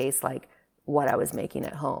had to taste like what I was making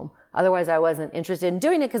at home. Otherwise, I wasn't interested in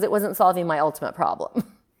doing it because it wasn't solving my ultimate problem.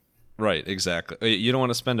 Right, exactly. You don't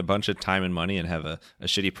want to spend a bunch of time and money and have a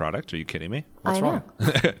shitty product. Are you kidding me? What's wrong?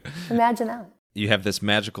 Imagine that. You have this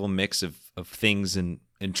magical mix of things and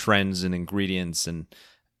trends and ingredients and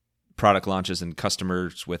product launches and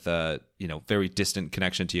customers with a very distant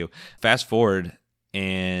connection to you. Fast forward,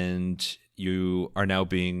 and you are now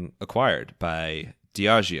being acquired by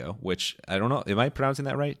Diageo, which I don't know. Am I pronouncing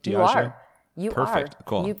that right? Diageo? You Perfect. are.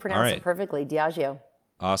 Cool. You pronounce it perfectly. Diageo.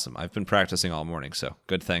 Awesome. I've been practicing all morning, so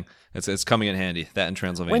good thing. It's coming in handy. That in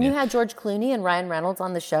Transylvania. When you had George Clooney and Ryan Reynolds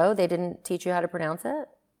on the show, they didn't teach you how to pronounce it?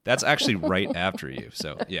 That's actually right after you.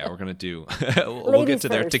 So yeah, we're gonna do. We'll get to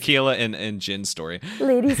their tequila and gin story.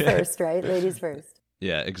 Ladies first, right? Ladies first.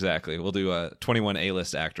 Yeah, exactly. We'll do 21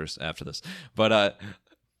 A-list actors after this. But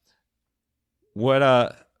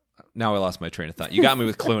now I lost my train of thought. You got me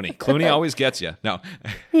with Clooney. Clooney always gets you. No,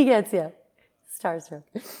 he gets you. Starstruck.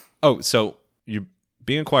 Oh, so you're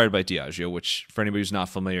being acquired by Diageo, which for anybody who's not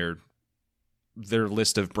familiar, their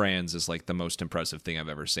list of brands is like the most impressive thing I've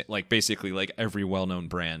ever seen. Like basically like every well-known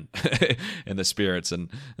brand in the spirits and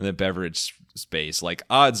the beverage space, like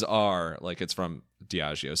odds are like it's from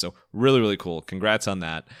Diageo. So really, really cool. Congrats on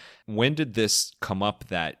that. When did this come up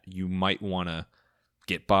that you might want to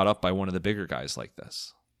get bought up by one of the bigger guys like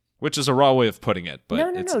this? Which is a raw way of putting it, but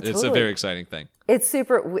it's totally. a very exciting thing. It's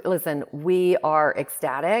super. Listen, we are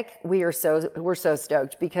ecstatic. We're so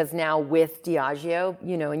stoked because now with Diageo,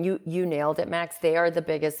 and you nailed it, Max. They are the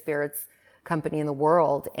biggest spirits company in the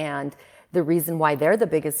world, and the reason why they're the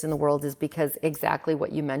biggest in the world is because exactly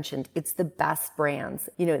what you mentioned. It's the best brands.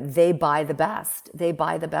 They buy the best. They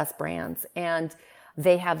buy the best brands, and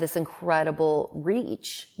they have this incredible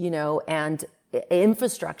reach, and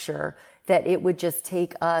infrastructure that it would just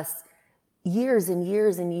take us years and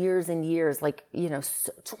years and years and years, like,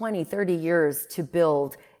 20, 30 years to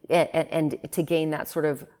build and to gain that sort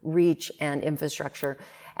of reach and infrastructure.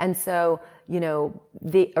 And so,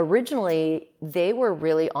 originally they were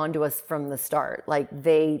really onto us from the start. Like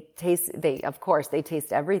they taste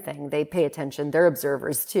everything. They pay attention. They're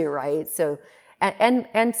observers too, right? So,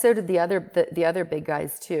 and so did the other big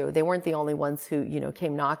guys too. They weren't the only ones who,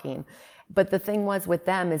 came knocking. But the thing was with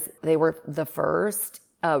them is they were the first,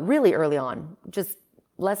 really early on, just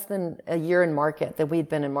less than a year in market that we'd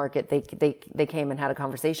been in market. They came and had a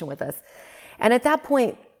conversation with us. And at that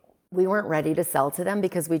point, we weren't ready to sell to them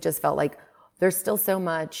because we just felt like there's still so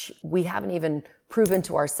much. We haven't even proven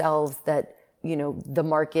to ourselves that, the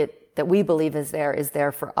market that we believe is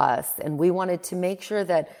there for us. And we wanted to make sure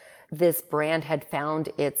that this brand had found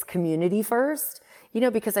its community first,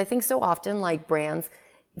 because I think so often like brands,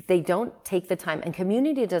 they don't take the time, and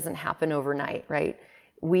community doesn't happen overnight, right?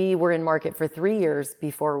 We were in market for 3 years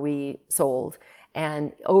before we sold.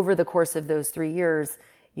 And over the course of those 3 years,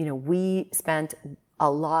 we spent a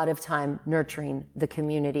lot of time nurturing the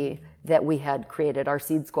community that we had created, our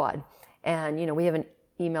Seed Squad. And, we have an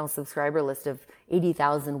email subscriber list of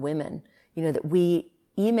 80,000 women, that we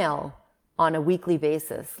email on a weekly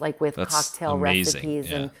basis, like with cocktail recipes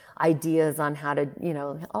and ideas on how to,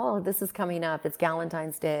 this is coming up. It's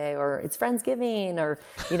Valentine's Day or it's Friendsgiving or,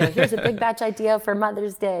 here's a big batch idea for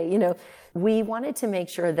Mother's Day. We wanted to make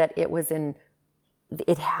sure that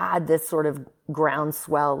it had this sort of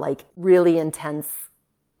groundswell, like really intense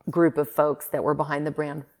group of folks that were behind the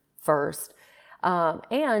brand first.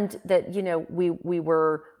 And that, we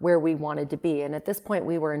were where we wanted to be. And at this point,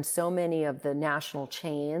 we were in so many of the national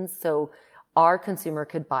chains. So our consumer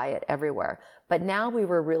could buy it everywhere. But now we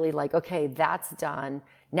were really like, okay, that's done.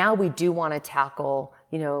 Now we do want to tackle,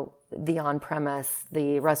 the on-premise,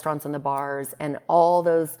 the restaurants and the bars and all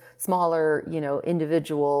those smaller,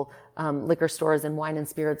 individual liquor stores and wine and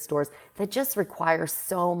spirit stores that just require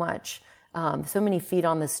so much, so many feet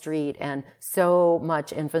on the street and so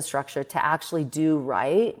much infrastructure to actually do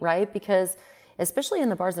right? Because especially in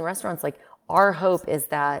the bars and restaurants, like our hope is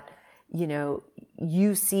that,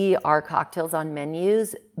 you see our cocktails on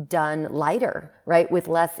menus done lighter, right? With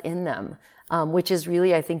less in them, which is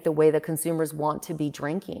really, I think, the way that consumers want to be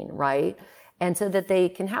drinking, right? And so that they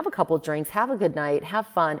can have a couple of drinks, have a good night, have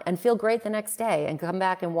fun, and feel great the next day and come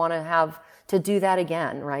back and want to do that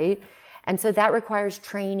again, right? And so that requires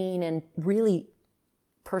training and really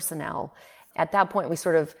personnel. At that point, we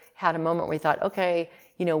sort of had a moment where we thought, okay,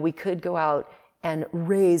 we could go out and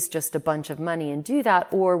raise just a bunch of money and do that,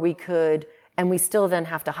 or we could, and we still then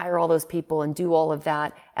have to hire all those people and do all of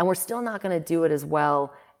that, and we're still not going to do it as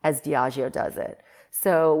well as Diageo does it.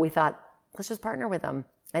 So we thought, let's just partner with them.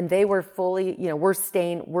 And they were fully, we're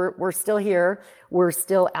still here. We're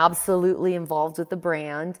still absolutely involved with the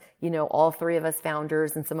brand. All three of us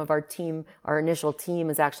founders and some of our team, our initial team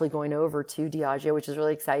is actually going over to Diageo, which is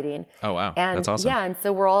really exciting. Oh, wow. And that's awesome. Yeah. And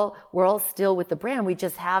so we're all still with the brand. We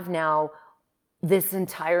just have now this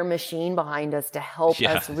entire machine behind us to help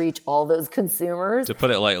us reach all those consumers. To put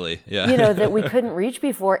it lightly. Yeah. That we couldn't reach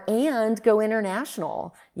before and go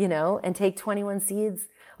international, and take 21Seeds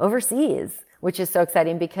overseas, which is so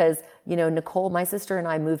exciting because, Nicole, my sister and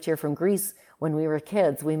I moved here from Greece when we were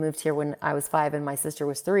kids. We moved here when I was 5 and my sister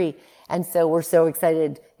was 3. And so we're so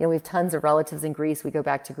excited. We have tons of relatives in Greece. We go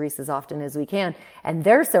back to Greece as often as we can. And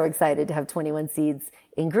they're so excited to have 21Seeds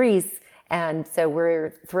in Greece. And so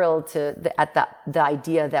we're thrilled at the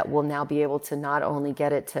idea that we'll now be able to not only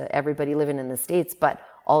get it to everybody living in the States, but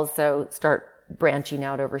also start branching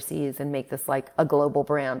out overseas and make this like a global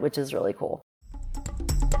brand, which is really cool.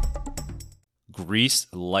 Grease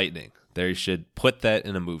lightning. They should put that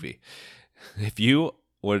in a movie. If you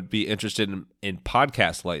would be interested in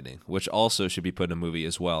podcast lightning, which also should be put in a movie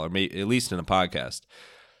as well, or maybe at least in a podcast,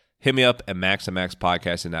 hit me up at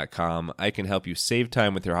maxandmaxpodcasting.com. I can help you save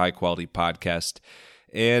time with your high-quality podcast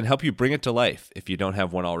and help you bring it to life if you don't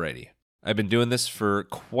have one already. I've been doing this for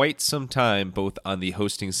quite some time, both on the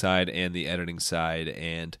hosting side and the editing side,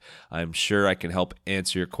 and I'm sure I can help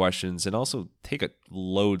answer your questions and also take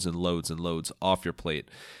loads and loads and loads off your plate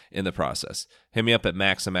in the process. Hit me up at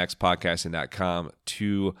maxandmaxpodcasting.com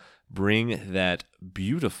to bring that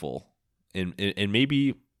beautiful and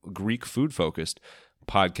maybe Greek food-focused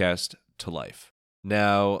podcast to life.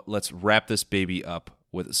 Now, let's wrap this baby up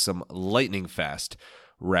with some lightning fast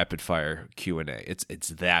rapid fire Q&A. It's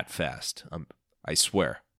that fast. I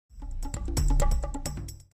swear.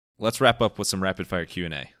 Let's wrap up with some rapid fire Q&A.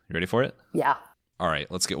 You ready for it? Yeah. All right,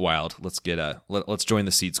 let's get wild. Let's join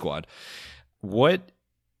the Seed Squad. What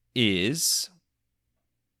is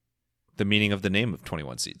the meaning of the name of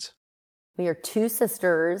 21 Seeds? We are two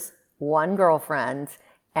sisters, one girlfriend,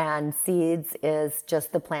 and Seeds is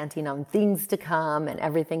just the planting on things to come, and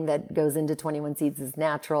everything that goes into 21 Seeds is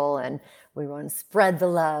natural, and we want to spread the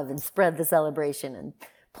love and spread the celebration and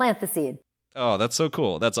plant the seed. Oh, that's so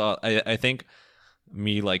cool. That's all. I think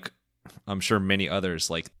me, like, I'm sure many others,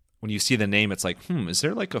 like, when you see the name, it's like, is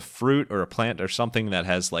there like a fruit or a plant or something that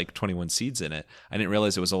has like 21 seeds in it? I didn't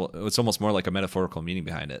realize it was almost more like a metaphorical meaning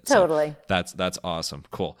behind it. Totally. So that's awesome.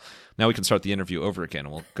 Cool. Now we can start the interview over again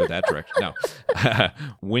and we'll go that direction. Now,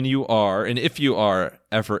 when you are, and if you are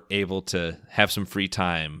ever able to have some free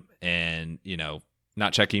time and,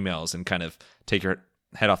 not check emails and kind of take your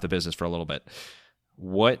head off the business for a little bit,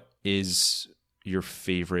 what is your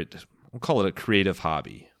favorite, we'll call it a creative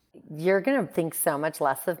hobby? You're going to think so much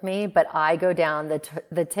less of me, but I go down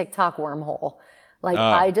the TikTok wormhole. Like,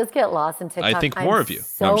 I just get lost in TikTok. I think more of you.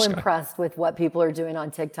 So impressed with what people are doing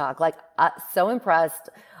on TikTok. Like, so impressed.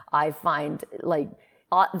 I find, like,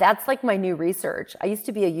 that's like my new research. I used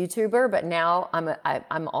to be a YouTuber, but now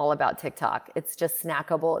I'm all about TikTok. It's just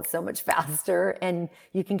snackable. It's so much faster, and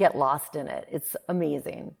you can get lost in it. It's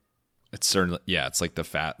amazing. It's certainly, yeah, it's like the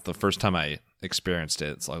first time I experienced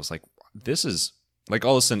it, I was like, this is, like,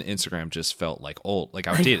 all of a sudden Instagram just felt like old, like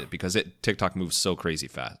outdated because TikTok moves so crazy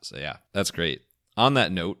fast. So yeah, that's great. On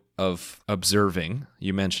that note of observing,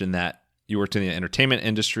 you mentioned that you worked in the entertainment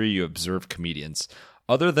industry, you observed comedians.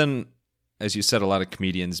 Other than, as you said, a lot of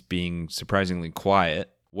comedians being surprisingly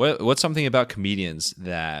quiet, what's something about comedians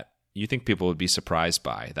that you think people would be surprised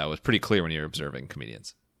by that was pretty clear when you were observing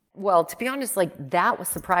comedians? Well, to be honest, like, that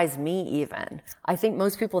surprised me even. I think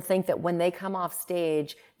most people think that when they come off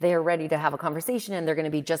stage, they are ready to have a conversation and they're going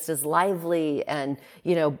to be just as lively and,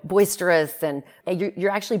 boisterous. And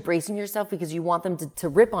you're actually bracing yourself because you want them to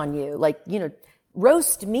rip on you. Like,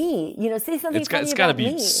 roast me, say something funny about me. It's got to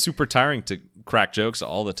be super tiring to crack jokes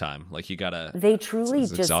all the time. Like, you got to... They truly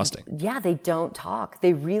it's exhausting. Yeah, they don't talk.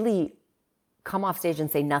 They really come off stage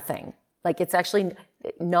and say nothing. Like, it's actually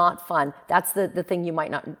not fun. That's the thing you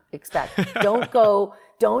might not expect.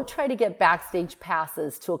 Don't try to get backstage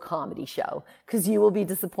passes to a comedy show because you will be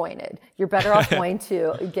disappointed. You're better off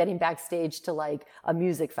getting backstage to, like, a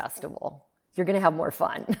music festival. You're going to have more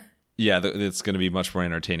fun. Yeah, it's going to be much more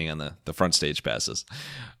entertaining on the front stage passes.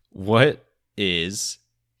 What is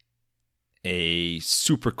a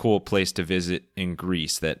super cool place to visit in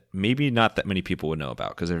Greece that maybe not that many people would know about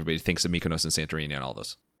because everybody thinks of Mykonos and Santorini and all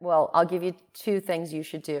those? Well, I'll give you two things you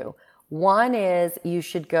should do. One is you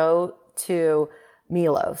should go to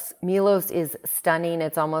Milos. Milos is stunning.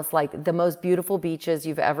 It's almost like the most beautiful beaches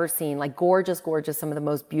you've ever seen, like gorgeous, gorgeous. Some of the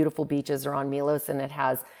most beautiful beaches are on Milos, and it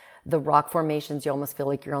has the rock formations. You almost feel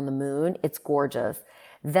like you're on the moon. It's gorgeous.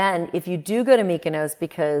 Then if you do go to Mykonos,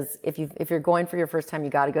 because if you're going for your first time, you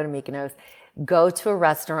got to go to Mykonos, go to a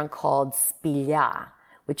restaurant called Spilya,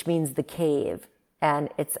 which means the cave. And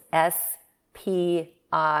it's Spillia,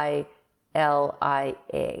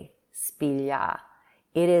 Spilya.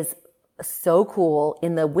 It is so cool.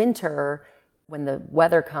 In the winter, when the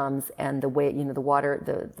weather comes and the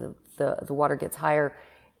water gets higher,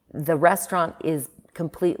 the restaurant is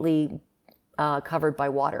completely covered by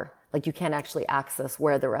water. Like, you can't actually access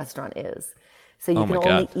where the restaurant is. So you can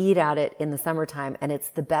only eat at it in the summertime, and it's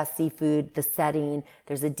the best seafood, the setting.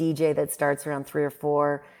 There's a DJ that starts around 3 or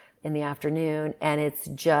 4 in the afternoon, and it's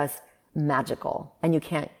just magical. And you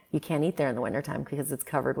can't eat there in the wintertime because it's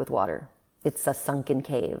covered with water. It's a sunken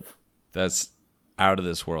cave. That's out of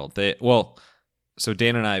this world. So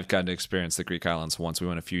Dana and I have gotten to experience the Greek islands once. We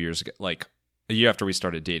went a few years ago, like a year after we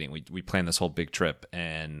started dating. We planned this whole big trip,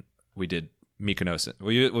 and we did Mykonos.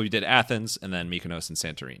 We did Athens, and then Mykonos and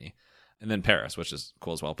Santorini, and then Paris, which is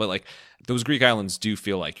cool as well. But, like, those Greek islands do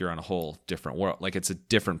feel like you're on a whole different world. Like, it's a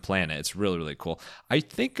different planet. It's really, really cool. I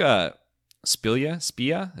think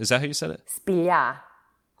Spilya, is that how you said it? Spilya.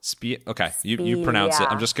 Okay, you pronounce it.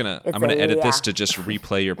 I'm gonna edit this to just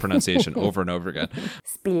replay your pronunciation over and over again.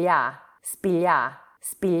 Spiglia.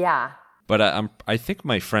 But I think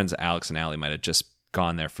my friends Alex and Allie might have just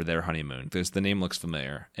gone there for their honeymoon. The name looks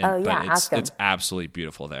familiar. But it's absolutely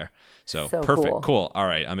beautiful there. So perfect, cool. All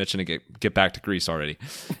right, I'm itching to get back to Greece already.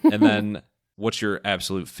 And then, what's your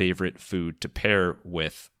absolute favorite food to pair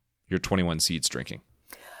with your 21 Seeds drinking?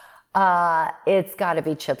 It's got to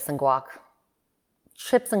be chips and guac.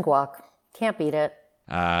 Chips and guac. Can't beat it.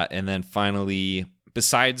 And then finally,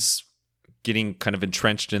 besides getting kind of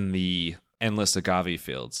entrenched in the endless agave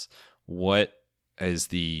fields, what is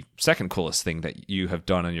the second coolest thing that you have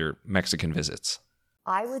done on your Mexican visits?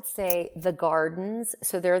 I would say the gardens.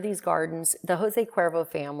 So there are these gardens. The Jose Cuervo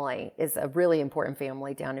family is a really important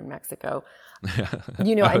family down in Mexico.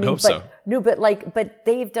 I hope so. But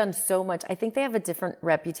they've done so much. I think they have a different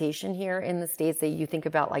reputation here in the States that you think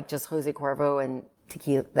about, like just Jose Cuervo and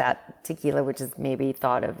tequila, which is maybe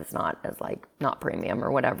thought of as not premium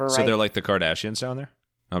or whatever. So they're like the Kardashians down there?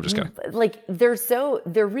 No, I'm just kidding. Like they're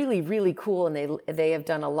really, really cool, and they have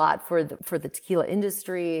done a lot for the tequila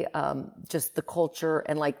industry, just the culture,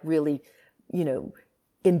 and like really,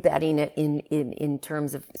 embedding it in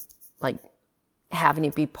terms of like having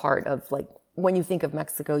it be part of, like, when you think of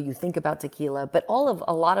Mexico, you think about tequila, but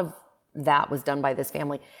a lot of that was done by this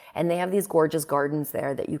family, and they have these gorgeous gardens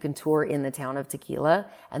there that you can tour in the town of Tequila,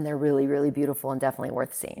 and they're really, really beautiful and definitely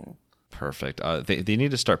worth seeing. Perfect. They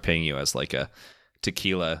need to start paying you as like a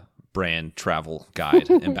tequila brand travel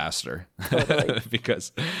guide ambassador.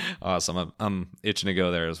 Because awesome. I'm itching to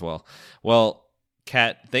go there as well. Well,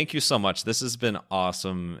 Kat, thank you so much. This has been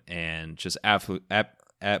awesome, and just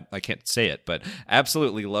I can't say it, but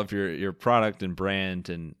absolutely love your product and brand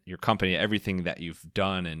and your company, everything that you've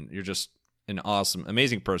done, and you're just an awesome,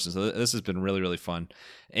 amazing person. So this has been really, really fun.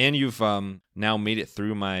 And you've now made it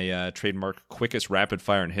through my trademark quickest rapid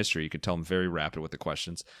fire in history. You could tell I'm very rapid with the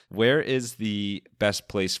questions. Where is the best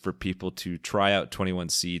place for people to try out 21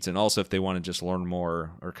 Seeds? And also if they want to just learn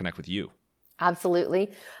more or connect with you?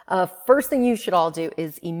 Absolutely. First thing you should all do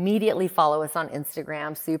is immediately follow us on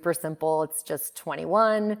Instagram. Super simple. It's just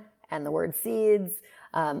 21 and the word seeds.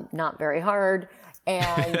 Not very hard.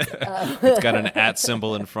 And it's got an @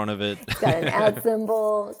 symbol in front of it. It's got an @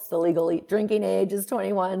 symbol. It's the legal drinking age is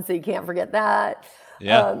 21, so you can't forget that.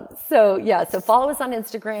 Yeah. So follow us on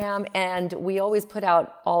Instagram, and we always put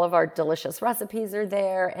out all of our delicious recipes are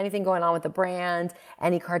there. Anything going on with the brand,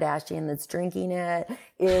 any Kardashian that's drinking it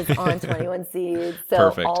is on 21 Seeds. So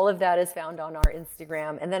Perfect. All of that is found on our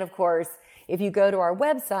Instagram. And then, of course, if you go to our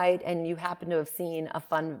website and you happen to have seen a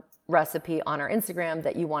fun recipe on our Instagram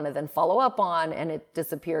that you want to then follow up on, and it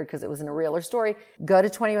disappeared because it was in a reel or story, go to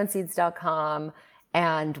 21seeds.com.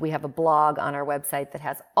 And we have a blog on our website that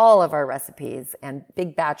has all of our recipes and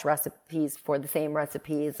big batch recipes for the same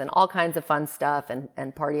recipes and all kinds of fun stuff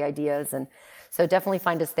and party ideas. And so definitely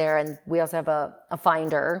find us there. And we also have a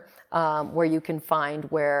finder where you can find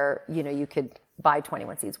where, you could buy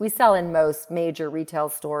 21 Seeds. We sell in most major retail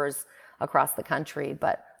stores across the country,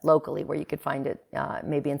 but locally where you could find it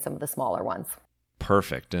maybe in some of the smaller ones.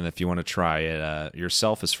 Perfect. And if you want to try it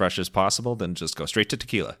yourself as fresh as possible, then just go straight to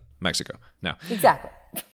Tequila, Mexico. No. Exactly.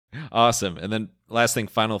 Awesome. And then last thing,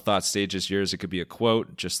 final thought, stage is yours. It could be a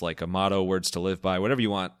quote, just like a motto, words to live by, whatever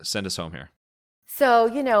you want. Send us home here. So,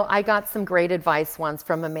 I got some great advice once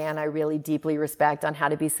from a man I really deeply respect on how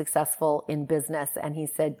to be successful in business. And he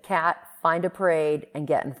said, Kat, find a parade and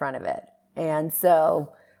get in front of it. And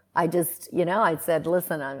so I just, I said,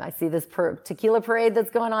 listen, I see this tequila parade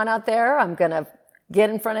that's going on out there. I'm going to get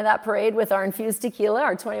in front of that parade with our infused tequila,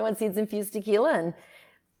 our 21 Seeds infused tequila, and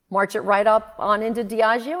march it right up on into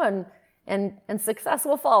Diageo, and success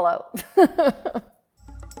will follow.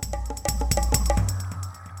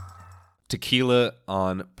 Tequila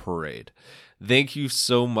on parade. Thank you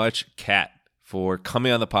so much, Kat, for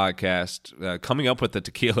coming on the podcast, coming up with the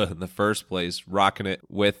tequila in the first place, rocking it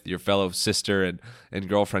with your fellow sister and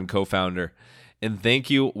girlfriend co-founder. And thank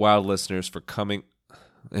you, wild listeners, for coming.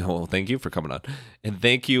 Well, thank you for coming on. And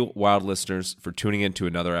thank you, wild listeners, for tuning in to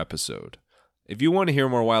another episode. If you want to hear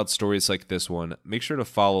more wild stories like this one, make sure to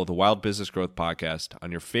follow the Wild Business Growth Podcast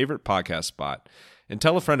on your favorite podcast spot and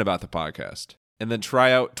tell a friend about the podcast. And then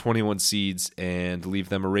try out 21 Seeds and leave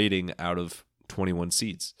them a rating out of 21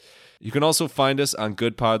 Seeds. You can also find us on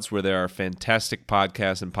Good Pods, where there are fantastic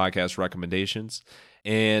podcasts and podcast recommendations.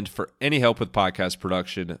 And for any help with podcast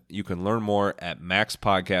production, you can learn more at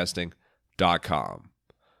maxpodcasting.com.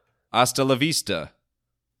 Hasta la vista.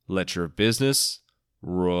 Let your business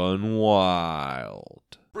run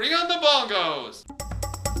wild. Bring on the bongos!